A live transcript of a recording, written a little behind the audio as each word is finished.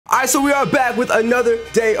Alright, so we are back with another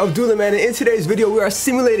day of Dullah, man, and in today's video we are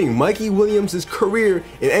simulating Mikey Williams' career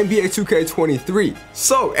in NBA 2K23.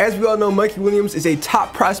 So, as we all know, Mikey Williams is a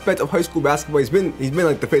top prospect of high school basketball. He's been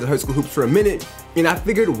like the face of high school hoops for a minute, and I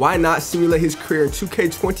figured why not simulate his career in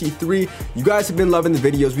 2K23. You guys have been loving the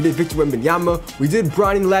videos. We did Victor Wembanyama, we did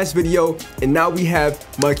Bronny in the last video, and now we have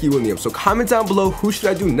Mikey Williams. So comment down below, who should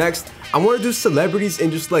I do next? I want to do celebrities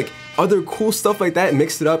and just like other cool stuff like that,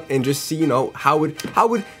 mix it up and just see, you know, how would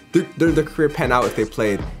their career pan out if they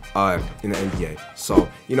played in the NBA. So,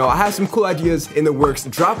 you know, I have some cool ideas in the works.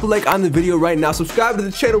 Drop a like on the video right now. Subscribe to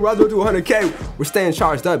the channel. We're on the road to 100K. We're staying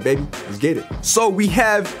charged up, baby. Let's get it. So we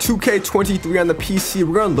have 2K23 on the PC.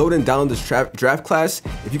 We're gonna load and download this draft class.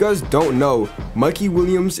 If you guys don't know, Mikey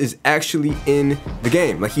Williams is actually in the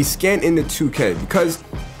game. Like, he's scanned into 2K because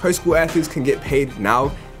high school athletes can get paid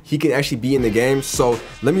now. He can actually be in the game. So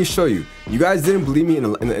let me show you. You guys didn't believe me in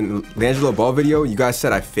the Langelo Ball video. You guys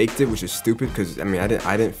said I faked it, which is stupid because I mean I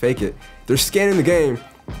didn't fake it. They're scanning the game,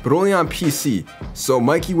 but only on PC. So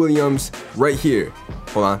Mikey Williams right here.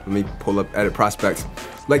 Hold on, let me pull up edit prospects.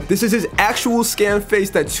 Like, this is his actual scan face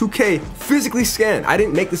that 2K physically scanned. I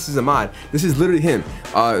didn't make this as a mod. This is literally him.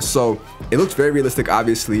 So it looks very realistic,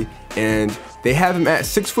 obviously, and they have him at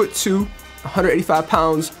 6'2", 185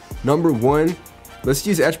 pounds, number 1. Let's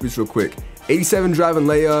use attributes real quick. 87 driving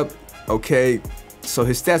layup. Okay, so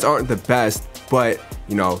his stats aren't the best, but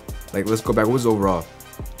you know, like, let's go back. What was his overall?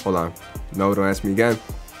 Hold on. No, don't ask me again.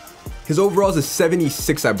 His overall is a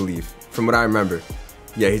 76, I believe, from what I remember.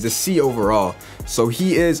 Yeah, he's a C overall. So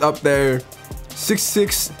he is up there,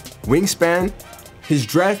 6'6" wingspan. His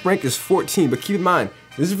draft rank is 14, but keep in mind,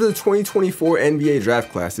 this is for the 2024 NBA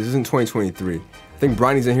draft class. This isn't 2023. I think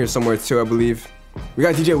Bronny's in here somewhere too, I believe. We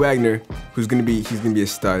got DJ Wagner, he's gonna be a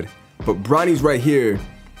stud, but Bronny's right here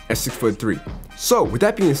at 6'3". So with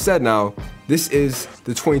that being said, now this is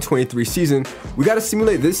the 2023 season. We got to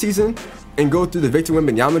simulate this season and go through the Victor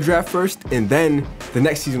Wembanyama draft first, and then the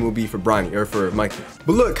next season will be for Bronny or for Mikey.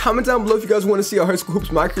 But look, comment down below if you guys want to see a high school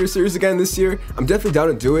hoops my career series again this year. I'm definitely down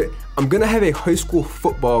to do it. I'm gonna have a high school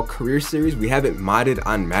football career series. We have it modded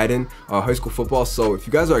on Madden, high school football. So if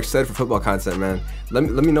you guys are excited for football content, man, let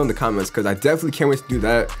me know in the comments, because I definitely can't wait to do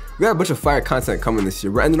that. We got a bunch of fire content coming this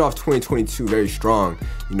year. We're ending off 2022 very strong.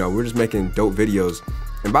 You know, we're just making dope videos.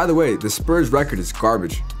 And by the way, the Spurs record is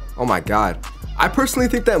garbage. Oh my God. I personally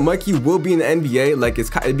think that Mikey will be in the NBA. Like,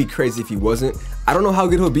 it'd be crazy if he wasn't. I don't know how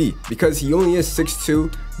good he'll be because he only is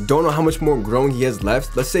 6'2". Don't know how much more grown he has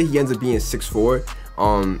left. Let's say he ends up being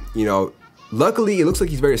 6'4". You know, luckily it looks like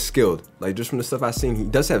he's very skilled. Like, just from the stuff I've seen, he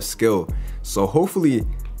does have skill. So hopefully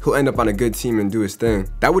he'll end up on a good team and do his thing.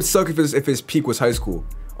 That would suck if his peak was high school.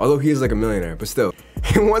 Although he is like a millionaire, but still.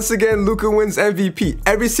 And once again, Luka wins MVP.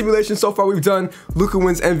 Every simulation so far we've done, Luka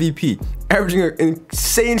wins MVP. Averaging an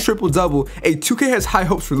insane triple-double. Hey, 2K has high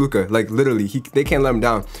hopes for Luka. Like, literally, they can't let him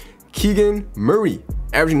down. Keegan Murray,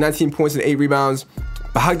 averaging 19 points and 8 rebounds.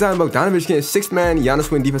 Bogdan Bogdanovic getting 6th man. Giannis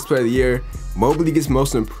win Defensive Player of the Year. Mobley gets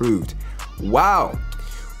most improved. Wow.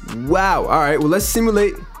 Wow. All right, well, let's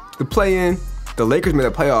simulate the play-in. The Lakers made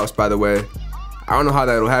the playoffs, by the way. I don't know how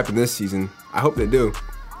that'll happen this season. I hope they do.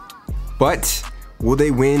 But will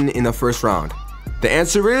they win in the first round? The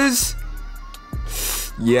answer is,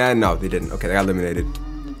 yeah, no, they didn't. Okay, they got eliminated.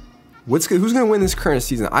 Who's gonna win this current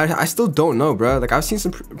season? I still don't know, bro. Like, I've seen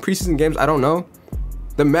some preseason games. I don't know.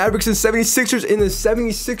 The Mavericks and 76ers in the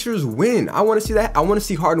 76ers win. I want to see that. I want to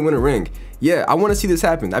see Harden win a ring. Yeah, I want to see this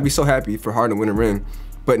happen. I'd be so happy for Harden to win a ring.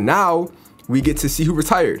 But now we get to see who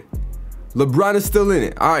retired. LeBron is still in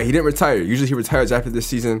it. All right, he didn't retire. Usually he retires after this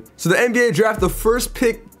season. So the NBA draft, the first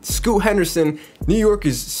pick, Scoot Henderson. New York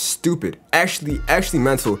is stupid. Actually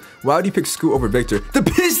mental. Why would you pick Scoot over Victor? The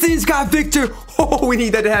Pistons got Victor. Oh, we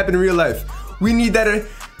need that to happen in real life. We need that.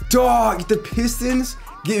 Dog, the Pistons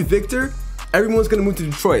get Victor. Everyone's gonna move to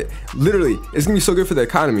Detroit. Literally, it's gonna be so good for the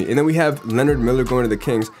economy. And then we have Leonard Miller going to the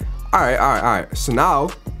Kings. All right. So now,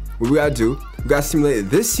 what we gotta do, we gotta simulate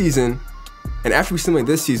this season. And after we simulate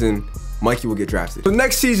this season, Mikey will get drafted. So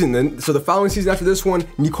next season, then, so the following season after this one,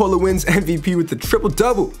 Nikola wins MVP with the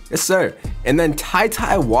triple-double. Yes, sir. And then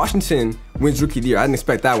Ty Washington wins Rookie of the Year. I didn't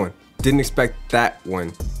expect that one. Didn't expect that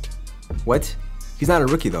one. What? He's not a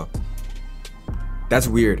rookie though. That's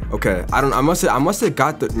weird. Okay, I must have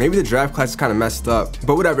got the, maybe the draft class is kind of messed up,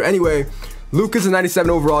 but whatever. Anyway, Luka's a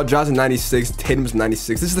 97 overall, John's a 96, Tatum's a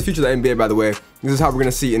 96. This is the future of the NBA, by the way. This is how we're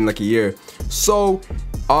gonna see it in like a year. So,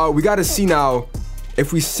 we gotta see now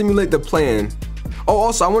if we simulate the plan. Oh,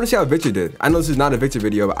 also, I want to see how Victor did. I know this is not a Victor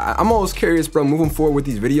video, but I'm always curious, bro, moving forward with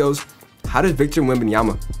these videos. How does Victor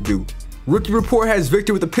Wembanyama do? Rookie report has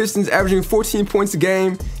Victor with the Pistons averaging 14 points a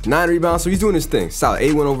game, 9 rebounds, so he's doing his thing. Solid.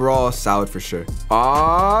 81 overall, solid for sure.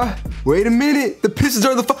 Wait a minute. The Pistons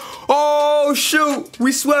are the oh, shoot.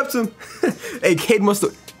 We swept him. Hey, Cade must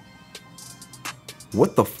have.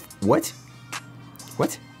 What the what?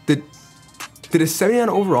 What? Did a 79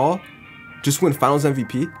 overall just win Finals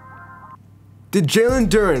MVP? Did Jalen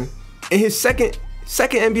Duren in his second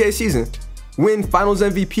NBA season win Finals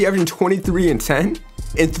MVP, averaging 23 and 10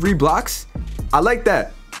 and 3 blocks? I like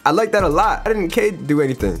that. I like that a lot. I didn't Cade do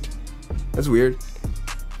anything. That's weird.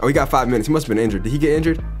 Oh, he got 5 minutes. He must have been injured. Did he get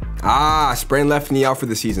injured? Sprained left knee, out for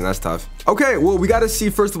the season. That's tough. Okay, well, we got to see,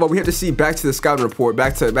 first of all, we have to see back to the scouting report,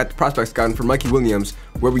 back to prospect scouting for Mikey Williams.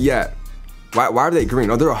 Where we at? Why are they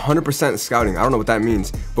green? Oh, they're 100% scouting. I don't know what that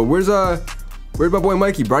means. But where's my boy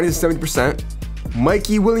Mikey? Bronny's 70%.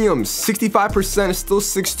 Mikey Williams, 65%, still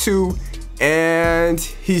 6'2", and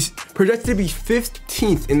he's projected to be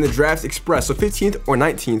 15th in the draft express, so 15th or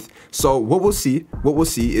 19th. So what we'll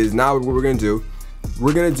see is now what we're gonna do.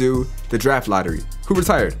 We're gonna do the draft lottery. Who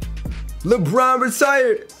retired? LeBron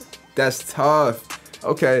retired. That's tough.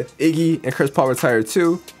 Okay, Iggy and Chris Paul retired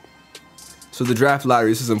too. So the draft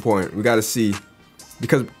lottery, this is important. We gotta see,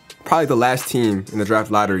 because probably the last team in the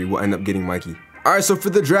draft lottery will end up getting Mikey. All right, so for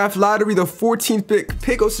the draft lottery, the 14th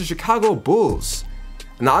pick goes to Chicago Bulls.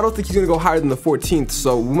 Now, I don't think he's gonna go higher than the 14th,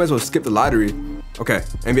 so we might as well skip the lottery. Okay,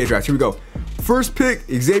 NBA draft, here we go. First pick,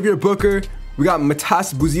 Xavier Booker. We got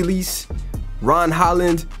Matas Buzelis, Ron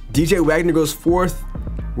Holland, DJ Wagner goes 4th.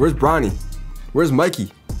 Where's Bronny? Where's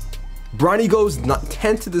Mikey? Bronny goes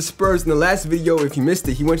 10th to the Spurs. In the last video, if you missed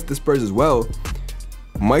it, he went to the Spurs as well.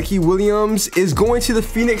 Mikey Williams is going to the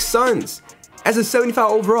Phoenix Suns as a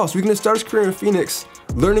 75 overall, so he's gonna start his career in Phoenix,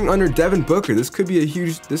 learning under Devin Booker. This could be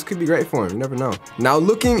great for him, you never know. Now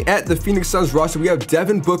looking at the Phoenix Suns roster, we have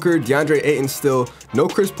Devin Booker, DeAndre Ayton still, no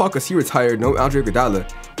Chris Paul because he retired, no Andre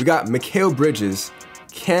Iguodala. We got Mikal Bridges,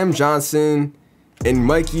 Cam Johnson, and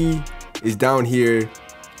Mikey is down here.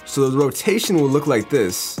 So the rotation will look like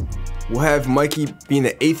this. We'll have Mikey being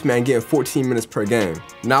the 8th man, getting 14 minutes per game.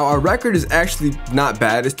 Now our record is actually not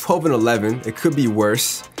bad, it's 12 and 11, it could be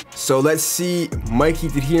worse. So let's see, Mikey,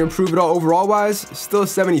 did he improve at all overall wise? Still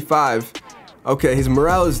 75. Okay, his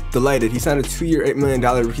morale is delighted. He signed a 2-year, $8 million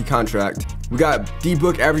rookie contract. We got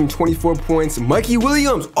D-Book averaging 24 points. Mikey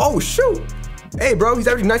Williams, oh shoot. Hey bro, he's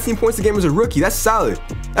averaging 19 points a game as a rookie. That's solid.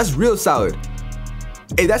 That's real solid.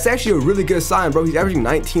 Hey, that's actually a really good sign, bro. He's averaging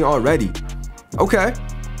 19 already. Okay,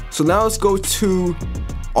 so now let's go to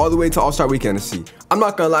all the way to All-Star Weekend to see. I'm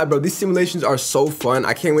not gonna lie, bro, these simulations are so fun.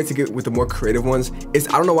 I can't wait to get with the more creative ones. I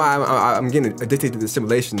don't know why I'm getting addicted to the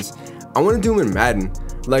simulations. I wanna do them in Madden.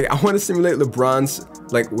 Like, I wanna simulate LeBron's,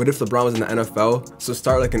 like, what if LeBron was in the NFL? So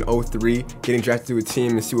start like in 03, getting drafted to a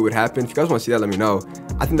team and see what would happen. If you guys wanna see that, let me know.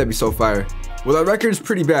 I think that'd be so fire. Well, our record is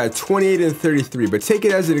pretty bad, 28 and 33, but take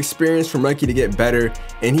it as an experience for Mikey to get better,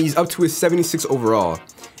 and he's up to his 76 overall.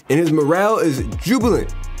 And his morale is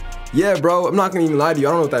jubilant. Yeah, bro, I'm not gonna even lie to you,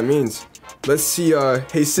 I don't know what that means. Let's see,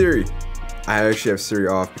 hey Siri. I actually have Siri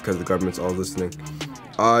off because the government's all listening.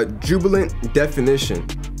 Jubilant definition.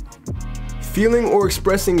 Feeling or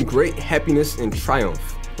expressing great happiness and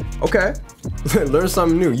triumph. Okay, learn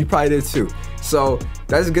something new, you probably did too. So,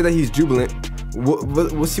 that's good that he's jubilant.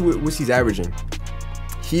 We'll see what he's averaging.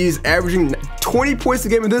 He's averaging 20 points a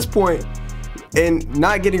game at this point and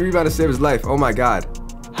not getting rebounded to save his life. Oh my God.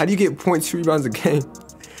 How do you get 0.2 rebounds a game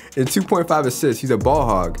and 2.5 assists? He's a ball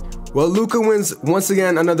hog. Well, Luka wins once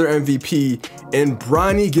again another MVP, and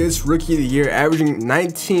Bronny gets Rookie of the Year, averaging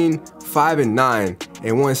 19, 5, and 9,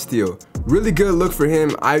 and 1 steal. Really good look for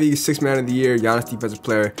him. Ivy, 6th man of the year. Giannis, defensive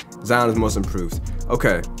player. Zion is most improved.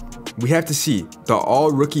 Okay, we have to see the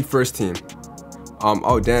all-rookie first team.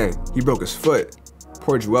 Oh dang, he broke his foot.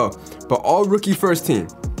 Poor Joel. But all-rookie first team.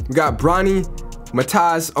 We got Bronny,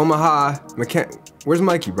 Matas, Omaha, where's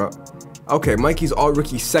Mikey, bro? Okay, Mikey's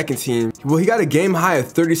all-rookie second team. Well, he got a game high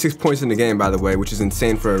of 36 points in the game, by the way, which is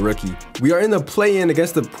insane for a rookie. We are in the play-in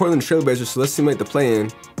against the Portland Trailblazers, so let's simulate the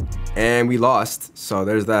play-in. And we lost, so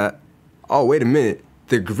there's that. Oh, wait a minute.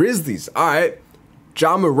 The Grizzlies, all right.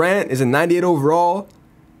 John Morant is a 98 overall.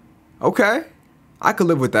 Okay, I could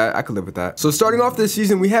live with that. I could live with that. So starting off this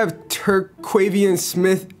season, we have Terquavian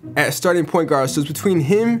Smith at starting point guard. So it's between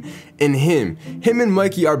him and him. Him and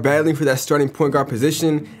Mikey are battling for that starting point guard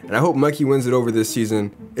position, and I hope Mikey wins it over this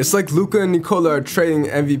season. It's like Luka and Nikola are trading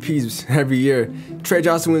MVPs every year. Trey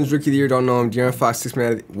Johnson wins Rookie of the Year, don't know him. De'Aaron Fox, 6th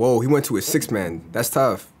man. Whoa, he went to a 6th man. That's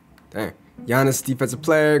tough. Dang. Giannis, defensive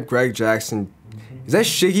player. Greg Jackson. Is that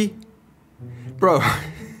Shiggy? Bro,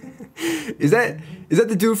 is that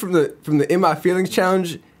the dude from the In My Feelings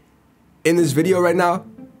challenge in this video right now?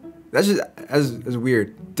 That's just as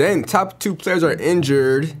weird. Dang, top 2 players are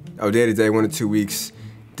injured. Oh, day-to-day, 1 to 2 weeks.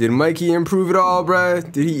 Did Mikey improve at all, bruh?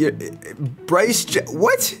 Did he?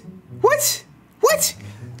 What? What? What?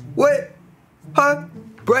 What? Huh?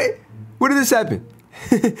 Bryce? When did this happen?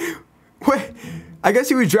 What? I guess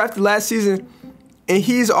he was drafted last season, and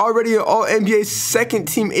he's already an All-NBA second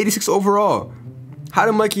team, 86 overall. How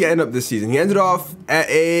did Mikey end up this season? He ended off at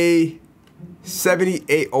a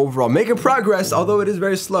 78 overall. Making progress, although it is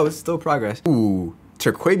very slow. It's still progress. Ooh.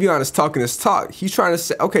 Terquavion is talking his talk. He's trying to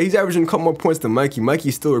say, okay, he's averaging a couple more points than Mikey.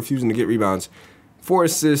 Mikey's still refusing to get rebounds. 4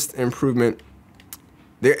 assists, improvement.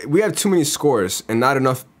 We have too many scores and not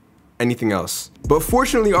enough anything else. But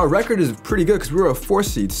fortunately, our record is pretty good because we were a 4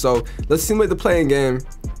 seed. So let's simulate the playing game.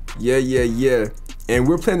 Yeah. And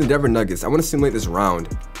we're playing the Denver Nuggets. I want to simulate this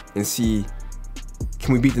round and see,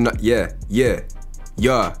 can we beat the Nuggets?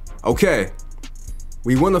 Yeah. Okay.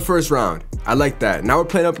 We won the first round. I like that. Now we're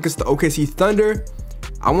playing up against the OKC Thunder.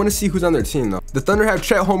 I want to see who's on their team, though. The Thunder have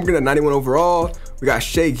Chet Holmgren at 91 overall. We got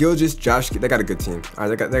Shai Gilgeous, Josh. They got a good team. All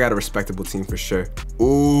right, they got a respectable team for sure.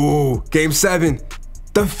 Ooh, Game 7.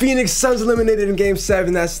 The Phoenix Suns eliminated in Game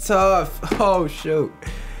 7. That's tough. Oh, shoot.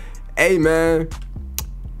 Hey, man.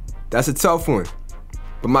 That's a tough one.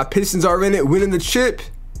 But my Pistons are in it, winning the chip.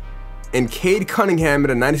 And Cade Cunningham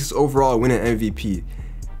at a 96 overall, winning MVP.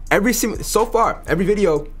 So far, every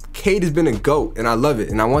video, Cade has been a GOAT, and I love it,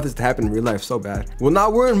 and I want this to happen in real life so bad. Well, now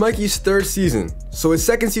we're in Mikey's 3rd season. So his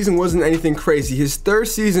 2nd season wasn't anything crazy. His 3rd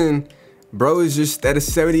season, bro, is just at a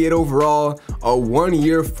 78 overall, a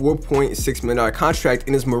 1-year, $4.6 million contract,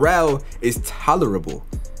 and his morale is tolerable.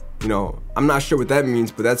 You know, I'm not sure what that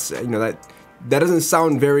means, but that's, you know, that doesn't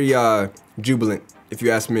sound very jubilant, if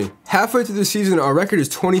you ask me. Halfway through the season, our record is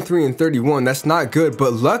 23-31. That's not good,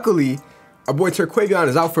 but luckily, our boy Terquavion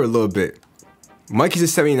is out for a little bit. Mikey's at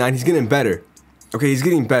 79. He's getting better. Okay, he's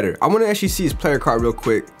getting better. I want to actually see his player card real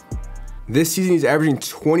quick. This season, he's averaging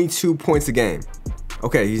 22 points a game.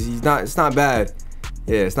 Okay, it's not bad.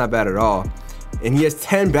 Yeah, it's not bad at all. And he has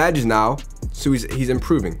 10 badges now, so he's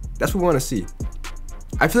improving. That's what we want to see.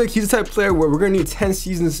 I feel like he's the type of player where we're going to need 10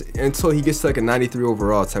 seasons until he gets to like a 93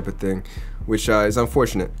 overall type of thing, which is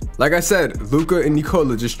unfortunate. Like I said, Luka and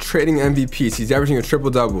Nikola just trading MVPs. He's averaging a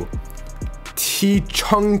triple-double.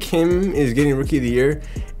 Chung Kim is getting Rookie of the Year,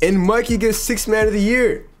 and Mikey gets 6th Man of the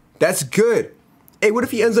Year. That's good. Hey, what if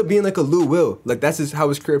he ends up being like a Lou Will? Like that's how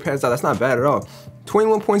his career pans out. That's not bad at all.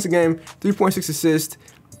 21 points a game, 3.6 assists.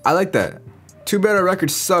 I like that. Too bad our record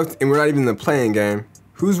sucked and we're not even in the playing game.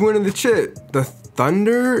 Who's winning the chip? The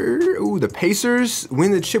Thunder? Ooh, the Pacers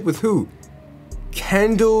win the chip with who?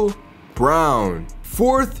 Kendall Brown.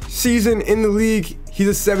 4th season in the league. He's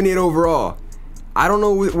a 78 overall. I don't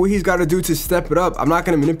know what he's got to do to step it up. I'm not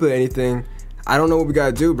going to manipulate anything. I don't know what we got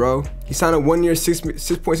to do, bro. He signed a 1-year,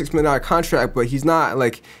 $6.6 million contract, but he's not,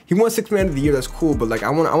 like, he won 6th Man of the Year. That's cool, but, like, I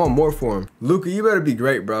want more for him. Luka, you better be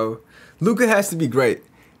great, bro. Luka has to be great,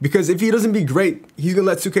 because if he doesn't be great, he's going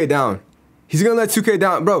to let 2K down. He's going to let 2K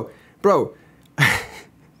down. Bro,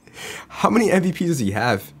 how many MVPs does he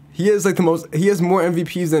have? He has, like, he has more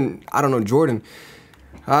MVPs than, I don't know, Jordan.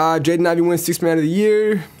 Jaden Ivey wins 6th Man of the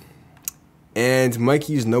Year. And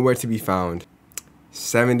Mikey is nowhere to be found.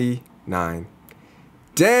 79.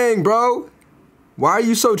 Dang, bro. Why are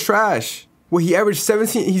you so trash? Well, he averaged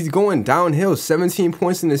 17. He's going downhill. 17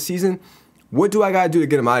 points in the season. What do I got to do to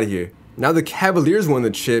get him out of here? Now the Cavaliers won the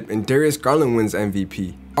chip, and Darius Garland wins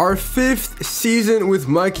MVP. Our 5th season with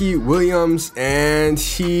Mikey Williams, and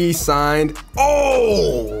he signed.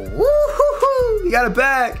 Oh! Woo-hoo-hoo! He got it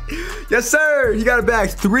back. Yes, sir. He got it back.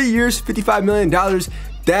 3 years, $55 million.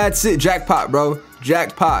 That's it. Jackpot, bro.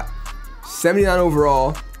 Jackpot. 79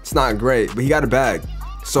 overall. It's not great, but he got a bag.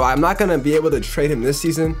 So I'm not going to be able to trade him this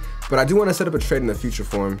season, but I do want to set up a trade in the future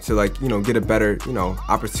for him to, like, you know, get a better, you know,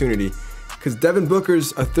 opportunity. Because Devin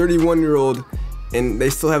Booker's a 31-year-old, and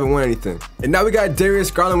they still haven't won anything. And now we got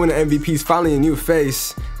Darius Garland winning MVP. He's finally a new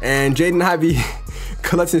face. And Jaden Ivey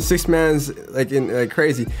collecting 6 mans like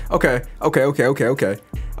crazy. Okay,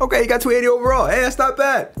 he got 280 overall. Hey, that's not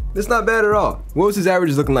bad. That's not bad at all. What was his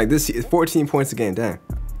averages looking like this season? 14 points a game, damn.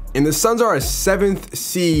 And the Suns are a 7th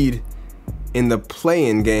seed in the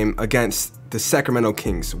play-in game against the Sacramento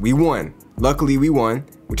Kings. We won. Luckily, we won,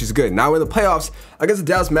 which is good. Now we're in the playoffs against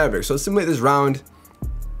the Dallas Mavericks. So let's simulate this round.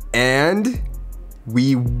 And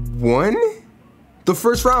we won the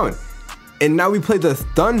first round. And now we play the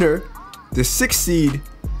Thunder, the 6th seed.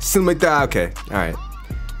 Simulate that. Okay, all right.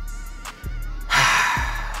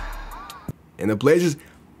 And the Blazers,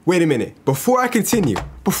 wait a minute. Before I continue,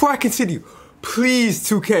 please,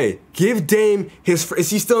 2K, give Dame his,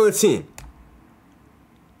 is he still on the team?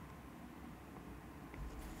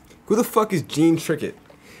 Who the fuck is Gene Trickett?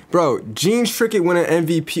 Bro, Gene Trickett won an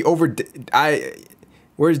MVP over...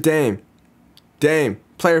 Where's Dame? Dame.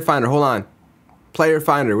 Player finder. Hold on. Player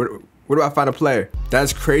finder. Where do I find a player?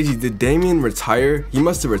 That's crazy. Did Damian retire? He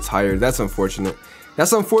must have retired. That's unfortunate.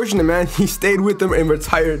 That's unfortunate, man. He stayed with them and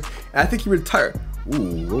retired. I think he retired.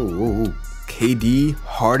 Ooh. KD,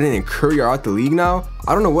 Harden, and Curry are out the league now.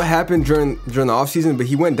 I don't know what happened during the offseason, but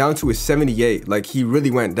he went down to a 78. Like, he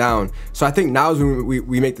really went down. So I think now is when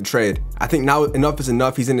we make the trade. I think now enough is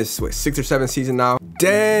enough. He's in his, what, 6th or 7th season now.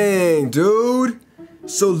 Dang, dude.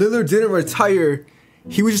 So Lillard didn't retire.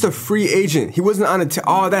 He was just a free agent. He wasn't on a team.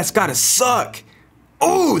 Oh, that's gotta suck.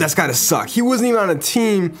 Oh, that's gotta suck. He wasn't even on a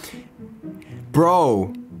team.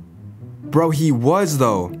 Bro, he was,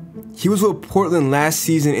 though. He was with Portland last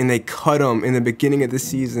season and they cut him in the beginning of the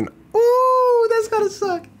season. Ooh, that's gotta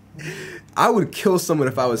suck. I would kill someone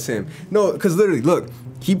if I was him. No, because literally, look,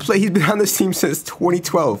 he's been on this team since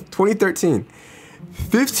 2012, 2013.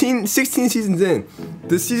 16 seasons in.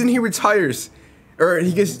 The season he retires, or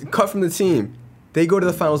he gets cut from the team, they go to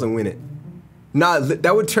the finals and win it. Nah,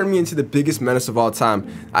 that would turn me into the biggest menace of all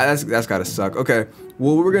time. That's gotta suck. Okay,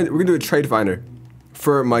 well, we're gonna do a trade finder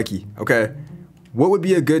for Mikey, okay? What would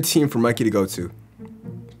be a good team for Mikey to go to?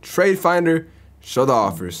 Trade finder, show the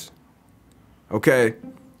offers. Okay,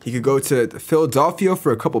 he could go to Philadelphia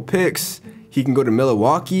for a couple picks. He can go to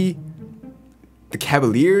Milwaukee, the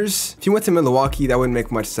Cavaliers. If he went to Milwaukee, that wouldn't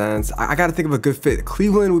make much sense. I gotta think of a good fit.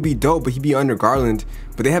 Cleveland would be dope, but he'd be under Garland,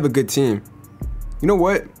 but they have a good team. You know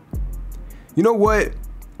what?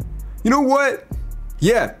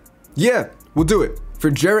 Yeah, we'll do it.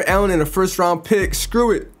 For Jarrett Allen and a 1st round pick,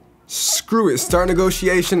 screw it. Start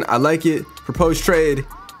negotiation. I like it. Propose trade.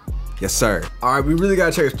 Yes, sir. All right, we really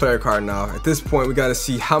gotta check his player card now. At this point, we gotta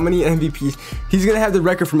see how many MVPs. He's gonna have the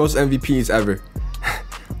record for most MVPs ever.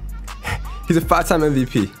 He's a 5-time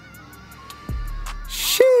MVP.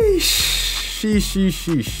 Sheesh.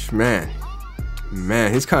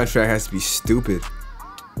 Man, his contract has to be stupid.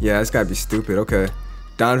 Yeah, it's gotta be stupid. Okay.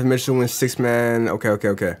 Donovan Mitchell wins 6th man.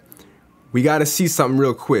 Okay. We gotta see something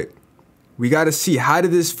real quick. We gotta see, how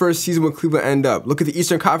did this first season with Cleveland end up? Look at the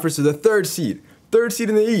Eastern Conference as the 3rd seed. 3rd seed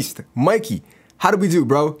in the East. Mikey, how did we do,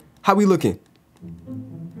 bro? How we looking?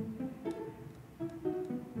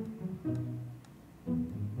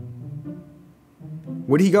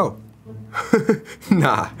 Where'd he go?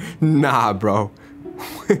 Nah, bro.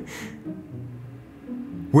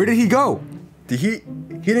 Where did he go? He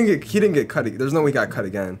didn't get cut. There's no way he got cut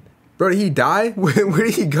again. Bro, did he die? Where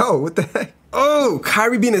did he go? What the heck? Oh,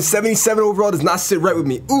 Kyrie being a 77 overall does not sit right with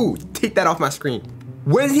me. Ooh, take that off my screen.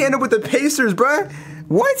 Where did he end up with the Pacers, bruh?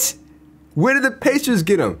 What? Where did the Pacers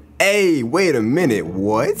get him? Hey, wait a minute.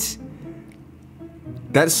 What?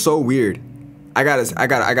 That's so weird. I gotta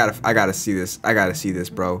see this. I gotta see this,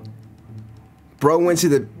 bro. Bro went to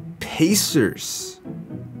the Pacers.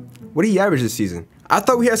 What did he average this season? I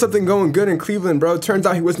thought we had something going good in Cleveland, bro. Turns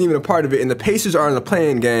out he wasn't even a part of it, and the Pacers are in the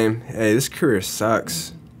playing game. Hey, this career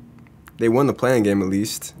sucks. They won the playing game at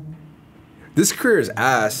least. This career is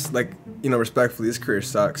ass. Like, you know, respectfully, this career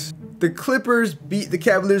sucks. The Clippers beat the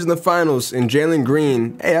Cavaliers in the finals, and Jalen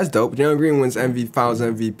Green, hey, that's dope. Jalen Green wins Finals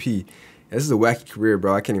MVP. This is a wacky career,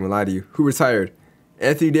 bro. I can't even lie to you. Who retired?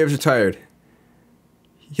 Anthony Davis retired.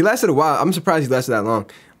 He lasted a while. I'm surprised he lasted that long.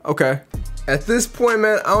 Okay. At this point,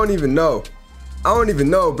 man, I don't even know,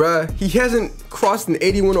 bruh. He hasn't crossed an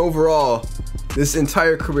 81 overall this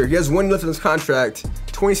entire career. He has 1 year left in his contract,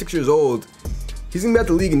 26 years old. He's gonna be at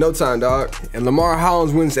the league in no time, dog. And Lamar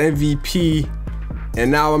Hollins wins MVP. And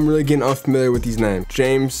now I'm really getting unfamiliar with these names.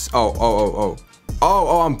 James, I'm bugging.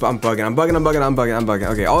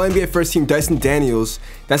 Okay, all NBA first team, Dyson Daniels.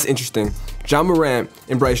 That's interesting. John Morant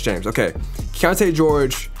and Bryce James. Okay, Keontae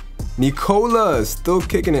George, Nikola still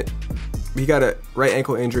kicking it. He got a right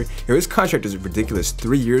ankle injury. Yo, his contract is ridiculous.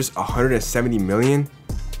 3 years, 170 million.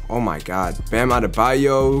 Oh my God. Bam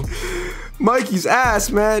Adebayo. Mikey's ass,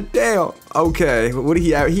 man. Damn. Okay, what did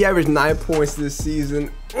he average? He averaged 9 points this season.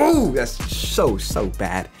 Ooh, that's so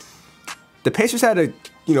bad. The Pacers had a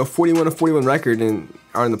 41-41 record and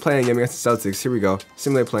are in the playing game against the Celtics. Here we go.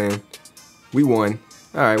 Simulate playing. We won.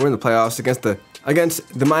 All right, we're in the playoffs against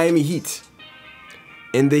the Miami Heat.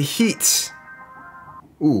 In the Heat.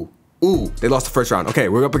 Ooh, they lost the 1st round. Okay,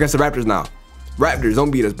 we're up against the Raptors now. Raptors, don't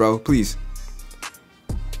beat us, bro, please.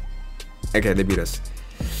 Okay, they beat us.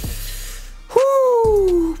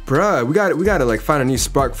 Whoo, bruh, we gotta like find a new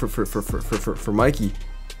spark for Mikey.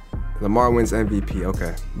 Lamar wins MVP.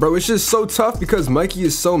 Okay, bro, it's just so tough because Mikey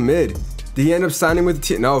is so mid. Did he end up signing with the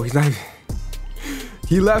team? No, he's not.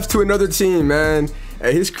 He left to another team, man.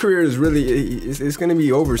 Hey, his career is really, it's gonna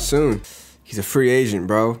be over soon. He's a free agent,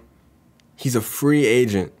 bro. He's a free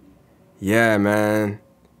agent. Yeah, man.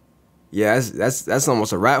 Yeah, that's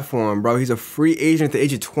almost a wrap for him, bro. He's a free agent at the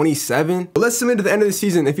age of 27. But let's submit to the end of the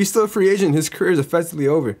season. If he's still a free agent, his career is effectively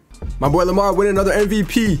over. My boy Lamar winning another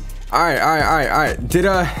MVP. All right. Did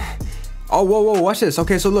oh, whoa, watch this.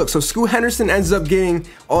 Okay, so look, so Scoot Henderson ends up getting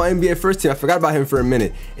all NBA first team. I forgot about him for a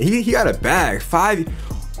minute. And he got a bag.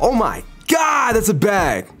 Oh my God, that's a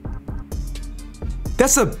bag.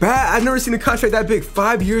 That's a bag. I've never seen a contract that big.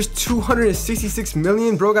 5 years, 266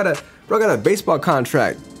 million. Bro got a baseball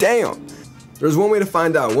contract. Damn. There's one way to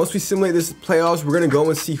find out. Once we simulate this playoffs, we're gonna go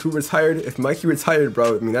and see who retired. If Mikey retired,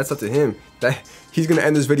 bro, I mean, that's up to him. He's gonna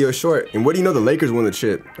end this video short. And what do you know? The Lakers won the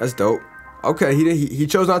chip. That's dope. Okay, he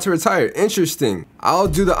chose not to retire. Interesting. I'll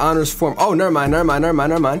do the honors form. Oh, never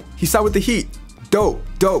mind. He signed with the Heat. Dope.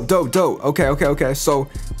 Okay.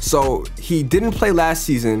 So he didn't play last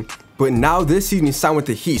season, but now this season he signed with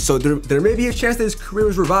the Heat. So there may be a chance that his career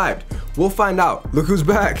was revived. We'll find out. Look who's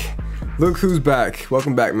back.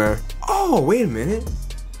 Welcome back, man. Oh, wait a minute.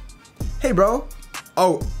 Hey, bro.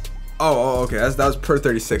 Oh, okay. That was per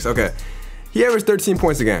 36. Okay. He averaged 13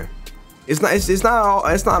 points a game. It's not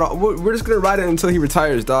all. We're just gonna ride it until he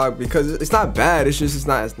retires, dog, because it's not bad. It's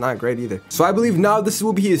not great either. So I believe now this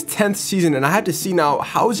will be his 10th season, and I had to see now,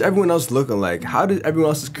 how is everyone else looking like? How did everyone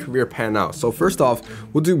else's career pan out? So first off,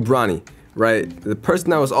 we'll do Bronny, right? The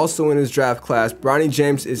person that was also in his draft class. Bronny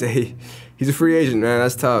James he's a free agent, man.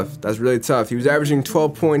 That's tough. That's really tough. He was averaging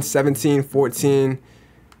 12 points, 17, 14.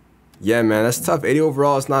 Yeah, man, that's tough. 80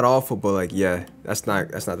 overall, it's not awful, but like, yeah, that's not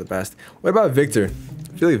the best. What about Victor?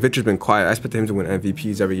 I feel like Victor's been quiet. I expect him to win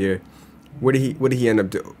MVPs every year. What did he end up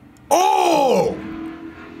doing? Oh!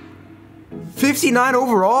 59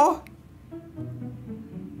 overall?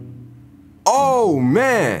 Oh,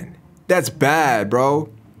 man. That's bad, bro.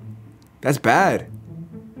 That's bad.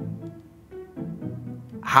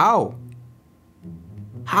 How?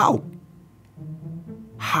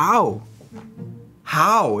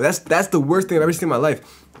 That's the worst thing I've ever seen in my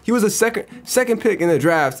life. He was a second pick in the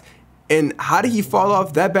draft, and how did he fall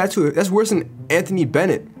off that bad too? That's worse than Anthony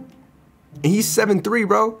Bennett. And he's 7'3",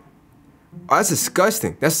 bro. Oh, that's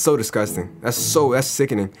disgusting. That's so disgusting. That's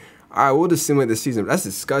sickening. All right, we'll just simulate this season. That's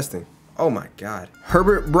disgusting. Oh my God.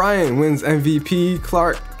 Herbert Bryant wins MVP.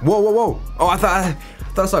 Clark. Whoa. Oh, I thought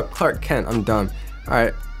I saw Clark Kent. I'm dumb. All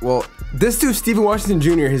right. Well, this dude, Stephen Washington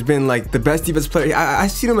Jr., has been like the best defensive player.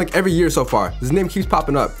 I've seen him like every year so far. His name keeps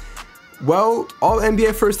popping up. Well, all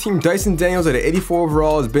NBA first team Dyson Daniels at an 84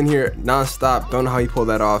 overall has been here nonstop. Don't know how he pulled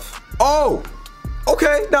that off. Oh,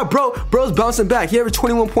 okay. Now, bro's bouncing back. He averaged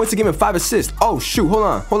 21 points a game and 5 assists. Oh, shoot. Hold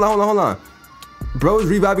on. Bro's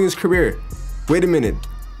reviving his career. Wait a minute.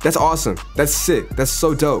 That's awesome. That's sick. That's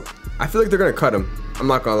so dope. I feel like they're going to cut him. I'm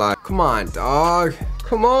not going to lie. Come on, dog.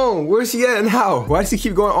 Come on. Where's he at now? Why does he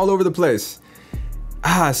keep going all over the place?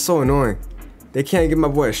 It's so annoying. They can't give my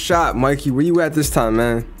boy a shot. Mikey, where you at this time,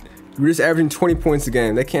 man? You're just averaging 20 points a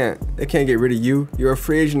game. They can't get rid of you. You're a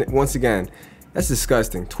free agent once again. That's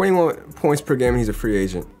disgusting. 21 points per game and he's a free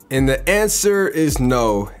agent. And the answer is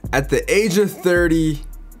no. At the age of 30,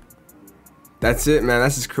 that's it, man.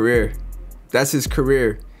 That's his career.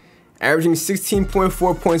 Averaging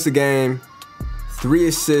 16.4 points a game, 3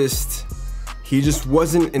 assists. He just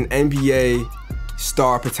wasn't an NBA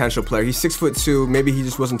star potential player. He's 6'2". Maybe he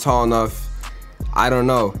just wasn't tall enough. I don't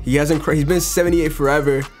know. He's been 78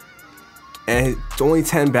 forever. And only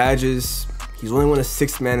 10 badges. He's only won a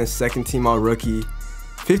 6th man and 2nd team all rookie.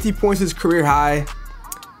 50 points is career high.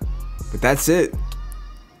 But that's it.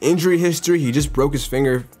 Injury history, he just broke his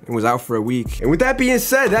finger and was out for a week. And with that being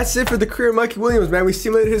said, that's it for the career of Mikey Williams, man. We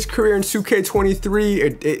simulated his career in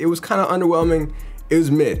 2K23. It was kind of underwhelming. It was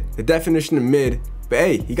mid. The definition of mid. But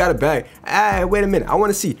hey, he got a bag. Wait a minute. I want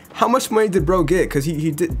to see how much money did bro get? Because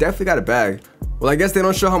he definitely got a bag. Well, I guess they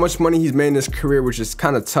don't show how much money he's made in his career, which is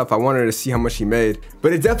kind of tough. I wanted to see how much he made.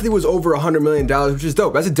 But it definitely was over $100 million, which is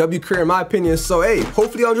dope. That's a W career in my opinion. So hey,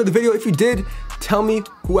 hopefully y'all enjoyed the video. If you did, tell me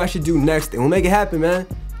who I should do next and we'll make it happen, man.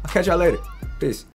 I'll catch y'all later. Peace.